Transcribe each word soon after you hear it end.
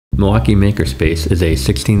Milwaukee Makerspace is a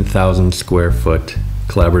 16,000 square foot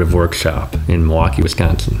collaborative workshop in Milwaukee,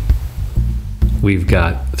 Wisconsin. We've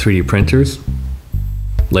got 3D printers,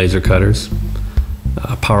 laser cutters,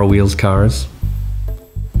 Power Wheels cars,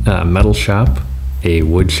 a metal shop, a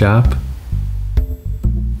wood shop,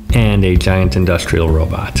 and a giant industrial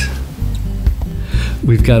robot.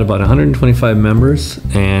 We've got about 125 members,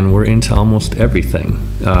 and we're into almost everything.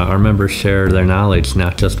 Our members share their knowledge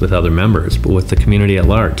not just with other members, but with the community at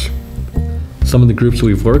large. Some of the groups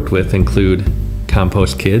we've worked with include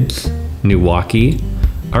Compost Kids, Milwaukee,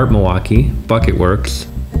 Art Milwaukee, Bucket Works,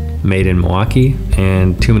 Made in Milwaukee,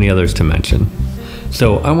 and too many others to mention.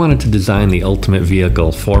 So I wanted to design the ultimate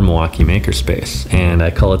vehicle for Milwaukee Makerspace, and I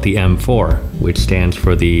call it the M4, which stands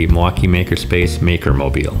for the Milwaukee Makerspace Maker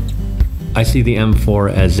Mobile. I see the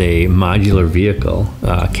M4 as a modular vehicle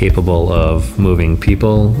capable of moving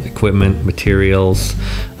people, equipment, materials,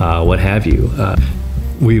 what have you.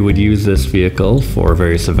 We would use this vehicle for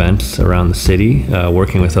various events around the city,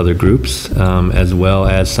 working with other groups, as well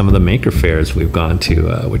as some of the maker fairs we've gone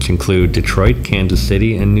to, which include Detroit, Kansas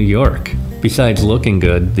City, and New York. Besides looking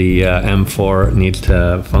good, the M4 needs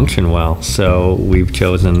to function well, so we've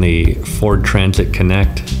chosen the Ford Transit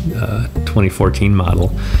Connect 2014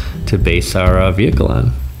 model to base our vehicle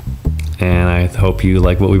on. And I hope you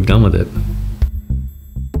like what we've done with it.